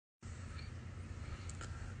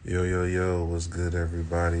Yo, yo, yo, what's good,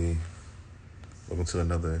 everybody? Welcome to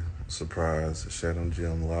another surprise Shadow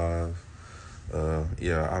Gym Live.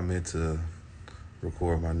 Yeah, I meant to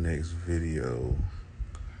record my next video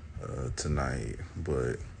tonight,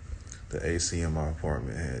 but the AC in my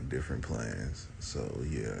apartment had different plans. So,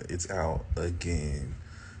 yeah, it's out again.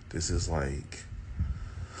 This is like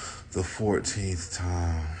the 14th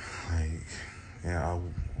time. Like, yeah,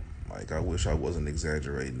 I wish I wasn't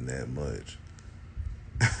exaggerating that much.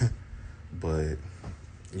 But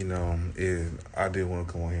I did want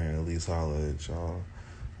to come on here and at least holler at y'all.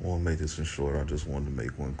 I won't make this one short. I just wanted to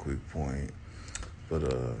make one quick point.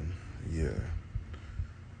 But yeah,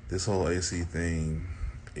 this whole AC thing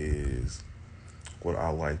is what I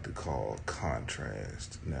like to call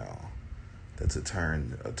contrast. Now, that's a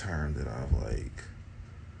term that I've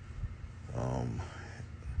um,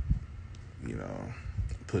 you know,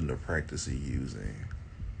 put into practice of using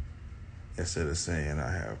instead of saying I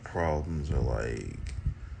have problems or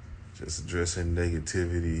just addressing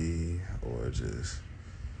negativity or just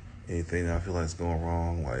anything that I feel like is going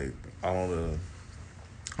wrong. Like I don't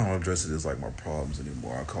address it as like my problems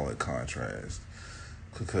anymore. I call it contrast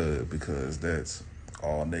because that's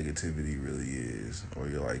all negativity really is, or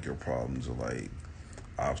your problems are like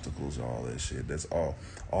obstacles and all that shit. That's all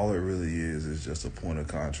it really is just a point of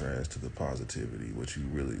contrast to the positivity, what you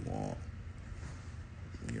really want,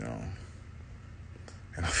 you know.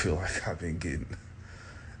 And I feel like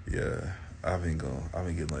yeah, I've been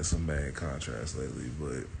getting like some bad contrast lately,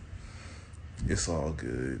 but it's all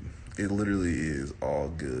good. It literally is all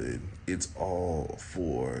good. It's all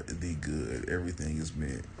for the good. Everything is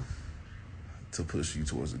meant to push you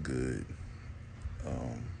towards the good.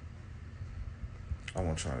 Um, I'm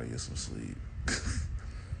gonna try to get some sleep.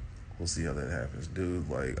 We'll see how that happens, dude.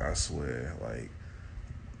 Like I swear, like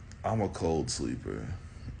I'm a cold sleeper.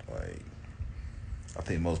 Like I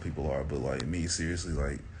think most people are, but like me, seriously,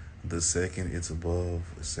 like the second it's above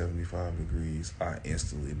 75 degrees, I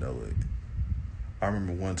instantly know it. I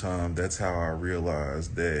remember one time that's how I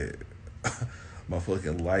realized that my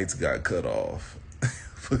fucking lights got cut off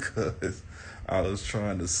because I was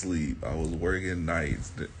trying to sleep. I was working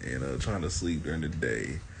nights and trying to sleep during the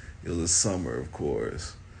day. It was summer, of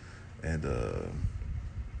course, and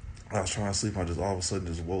I was trying to sleep. I just all of a sudden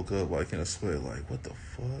just woke up like in a sweat, like what the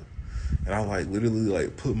fuck? And I like literally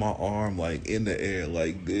like put my arm like in the air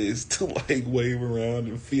like this to like wave around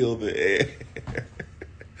and feel the air.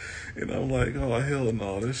 And I'm like, oh hell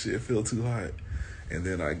no, this shit feel too hot. And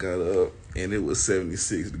then I got up and it was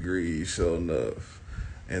 76 degrees, sure enough.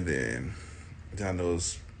 And then I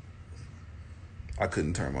noticed I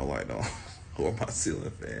couldn't turn my light on or my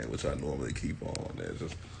ceiling fan, which I normally keep on, as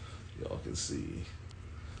just y'all can see.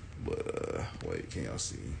 But wait, can y'all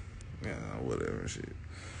see? Yeah, whatever shit.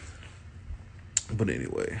 But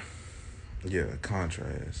anyway, yeah,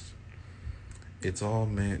 contrast. It's all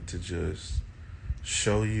meant to just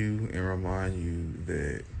show you and remind you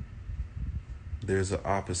that there's an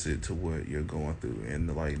opposite to what you're going through.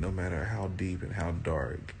 And like no matter how deep and how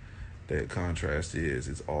dark that contrast is,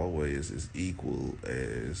 it's always as equal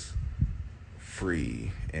as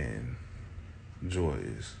free and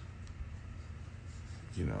joyous,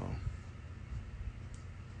 you know.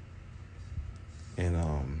 And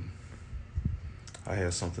I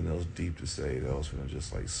had something else deep to say that I was gonna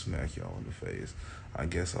just like smack y'all in the face. I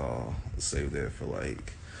guess I'll save that for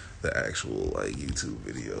like the actual like YouTube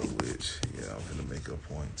video, which yeah, I'm gonna make a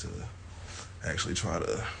point to actually try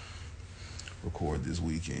to record this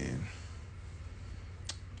weekend.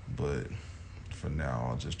 But for now,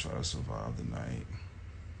 I'll just try to survive the night.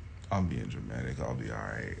 I'm being dramatic. I'll be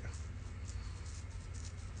alright.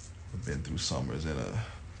 I've been through summers in a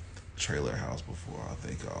trailer house before. I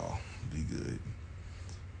think I'll be good.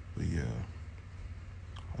 But yeah,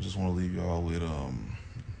 I just want to leave y'all with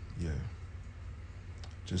yeah.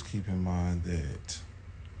 Just keep in mind that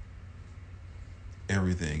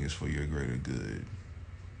everything is for your greater good.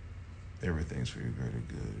 Everything's for your greater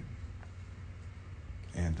good.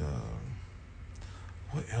 And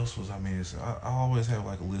what else was I meaning to say? I always have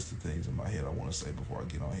like a list of things in my head I want to say before I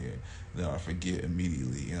get on here. Then I forget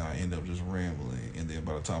immediately, and I end up just rambling. And then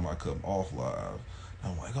by the time I come off live,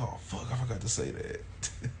 I'm like, oh fuck, I forgot to say that.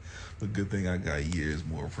 The good thing I got years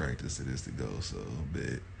more practice to this to go, so a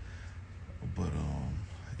bit. But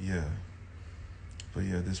yeah. But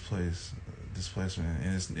yeah, this place, man,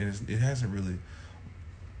 and it hasn't really.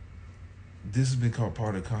 This has been called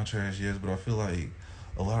part of contrast, yes, but I feel like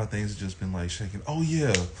a lot of things have just been like shaking. Oh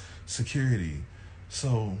yeah, security.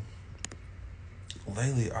 So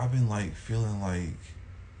lately, I've been like feeling like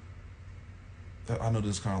I know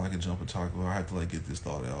this is kind of like a jump and talk, but I have to like get this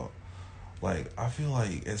thought out. Like, I feel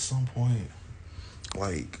like at some point,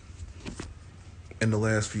 like, in the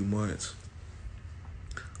last few months,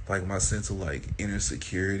 like, my sense of, like, inner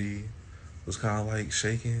security was kind of, like,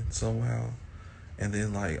 shaken somehow. And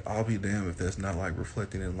then, like, I'll be damned if that's not, like,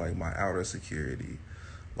 reflecting in, like, my outer security.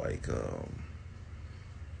 Like,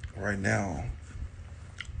 right now,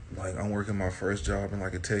 like, I'm working my first job in,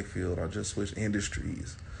 like, a tech field. I just switched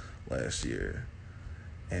industries last year.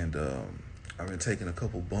 And, I've been taking a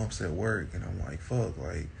couple bumps at work, and I'm like, fuck,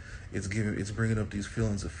 like, it's bringing up these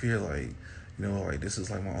feelings of fear, like, you know, like, this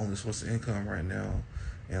is, like, my only source of income right now.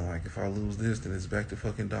 And, like, if I lose this, then it's back to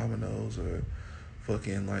fucking Domino's or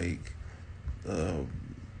fucking, like, uh,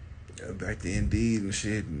 back to Indeed and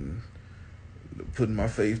shit, and putting my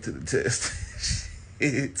faith to the test.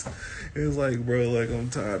 It's like, bro, like, I'm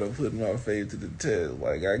tired of putting my faith to the test.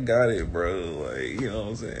 Like, I got it, bro. Like, you know what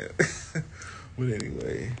I'm saying? But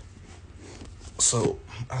anyway, so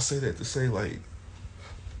I say that to say, like,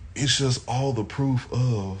 it's just all the proof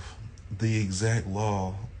of the exact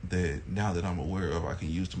law that now that I'm aware of, I can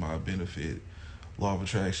use to my benefit. Law of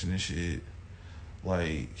attraction and shit.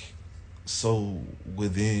 Like, so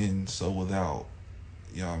within, so without.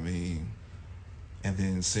 You know what I mean? And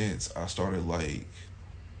then since I started, like,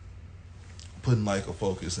 putting, like, a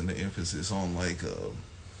focus and the emphasis on, like,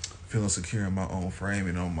 feeling secure in my own frame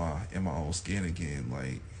and in my own skin again,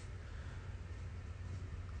 like,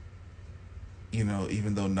 you know,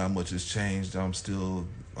 even though not much has changed, I'm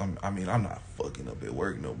not fucking up at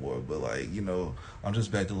work no more, but, like, you know, I'm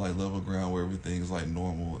just back to, like, level ground where everything's, like,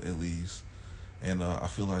 normal at least. And I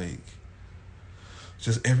feel like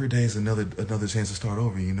just every day is another chance to start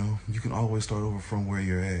over, you know? You can always start over from where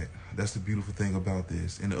you're at. That's the beautiful thing about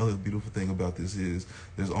this. And the other beautiful thing about this is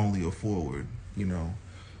there's only a forward, you know?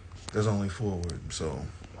 There's only forward. So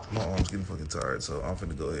my arm's getting fucking tired, so I'm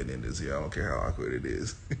finna go ahead and end this here. I don't care how awkward it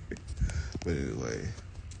is. But anyway,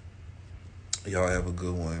 y'all have a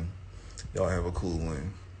good one. Y'all have a cool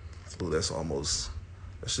one. Ooh, that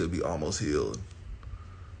should be almost healed.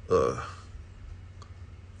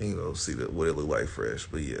 You know, see what it look like fresh.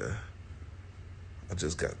 But yeah, I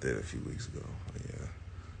just got that a few weeks ago. But yeah,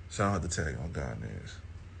 shout out to Tag on Godness.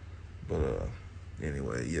 But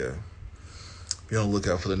anyway, yeah. Be on the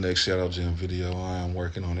lookout for the next Shout Out Gym video. I am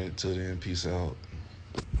working on it. Till then, peace out.